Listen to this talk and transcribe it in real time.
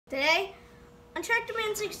Today, on Tractor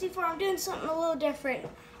Man 64, I'm doing something a little different.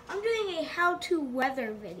 I'm doing a how-to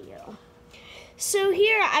weather video. So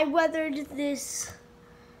here I weathered this,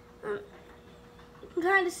 you can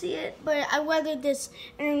kind of see it, but I weathered this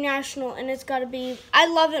International, and it's got to be, I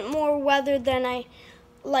love it more weathered than I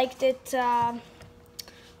liked it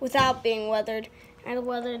without being weathered. I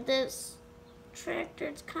weathered this tractor.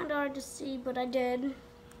 It's kind of hard to see, but I did.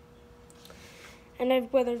 And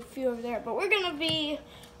I've weathered a few over there, but we're going to be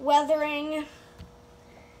weathering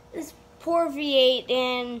this poor V8,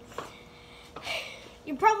 and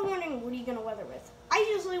you're probably wondering, what are you going to weather with? I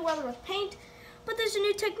usually weather with paint, but there's a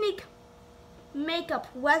new technique, makeup,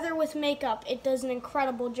 weather with makeup. It does an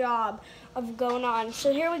incredible job of going on.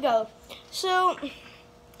 So here we go. So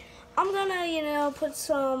I'm going to, put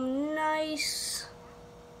some nice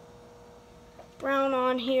brown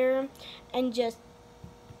on here and just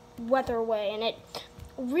weather away, and it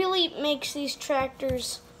really makes these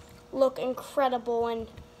tractors look incredible. And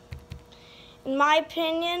in my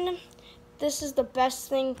opinion, this is the best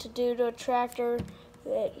thing to do to a tractor.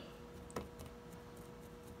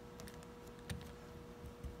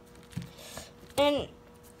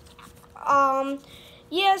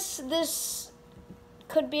 Yes, this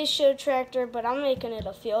could be a show tractor, but I'm making it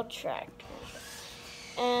a field tractor.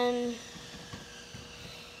 And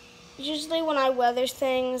usually when I weather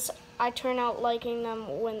things, I turn out liking them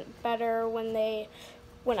better when I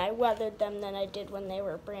weathered them than I did when they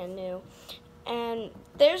were brand new. And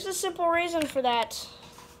there's a simple reason for that.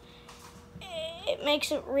 It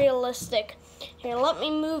makes it realistic. Here, let me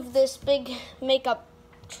move this big makeup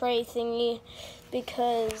tray thingy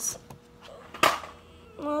because,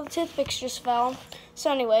 well, the toothpicks just fell.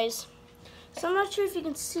 So anyways, so I'm not sure if you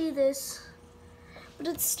can see this, but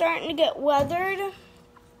it's starting to get weathered.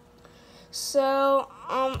 So,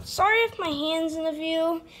 sorry if my hand's in the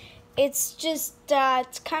view. It's just,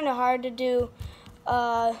 it's kind of hard to do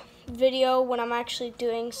a video when I'm actually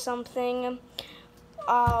doing something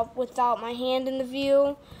without my hand in the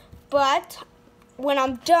view. But when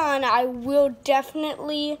I'm done, I will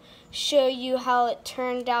definitely show you how it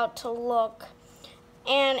turned out to look.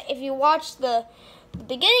 And if you watch the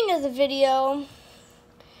beginning of the video,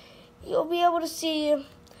 you'll be able to see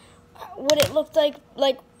what it looked like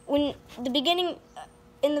when the beginning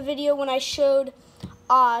in the video when I showed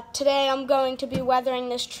today I'm going to be weathering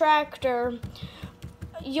this tractor.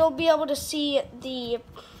 You'll be able to see the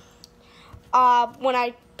when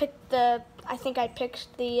I picked I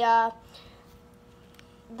picked the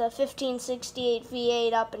 1568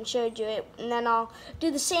 V8 up and showed you it, and then I'll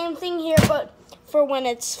do the same thing here, but for when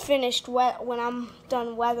it's finished, when I'm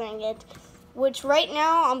done weathering it, which right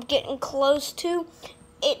now I'm getting close to.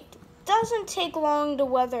 It doesn't take long to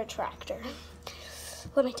weather a tractor,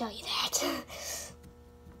 let me tell you that.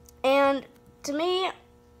 And to me,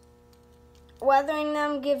 weathering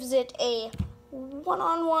them gives it a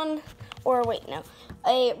one-on-one, or wait, no,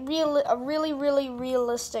 a really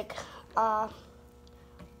realistic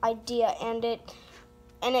idea, and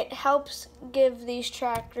it helps give these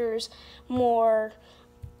tractors more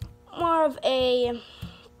of a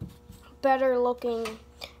better looking.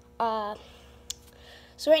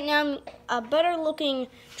 So right now I'm a better looking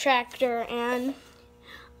tractor, and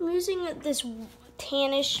I'm using this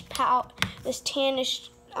tannish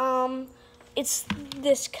it's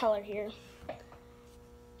this color here.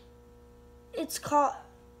 It's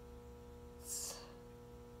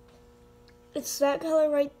that color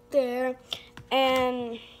right there,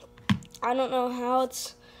 and I don't know how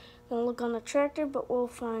it's gonna look on the tractor, but we'll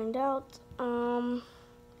find out.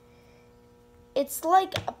 It's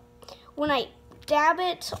like when I dab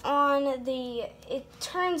it on it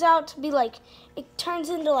turns out to be it turns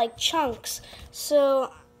into like chunks.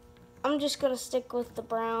 So I'm just gonna stick with the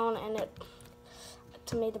brown, and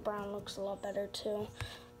to me the brown looks a lot better too.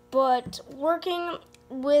 But working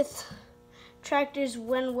with tractors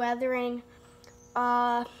when weathering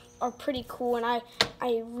are pretty cool, and I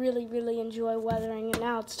really enjoy weathering. And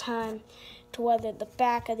now it's time to weather the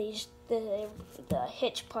back of the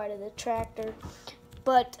hitch part of the tractor.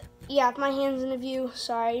 But yeah, if my hand's in the view,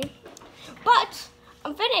 sorry. But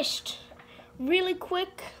I'm finished. Really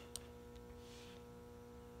quick.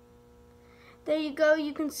 There you go.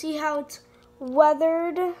 You can see how it's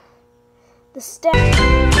weathered. The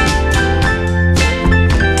steps.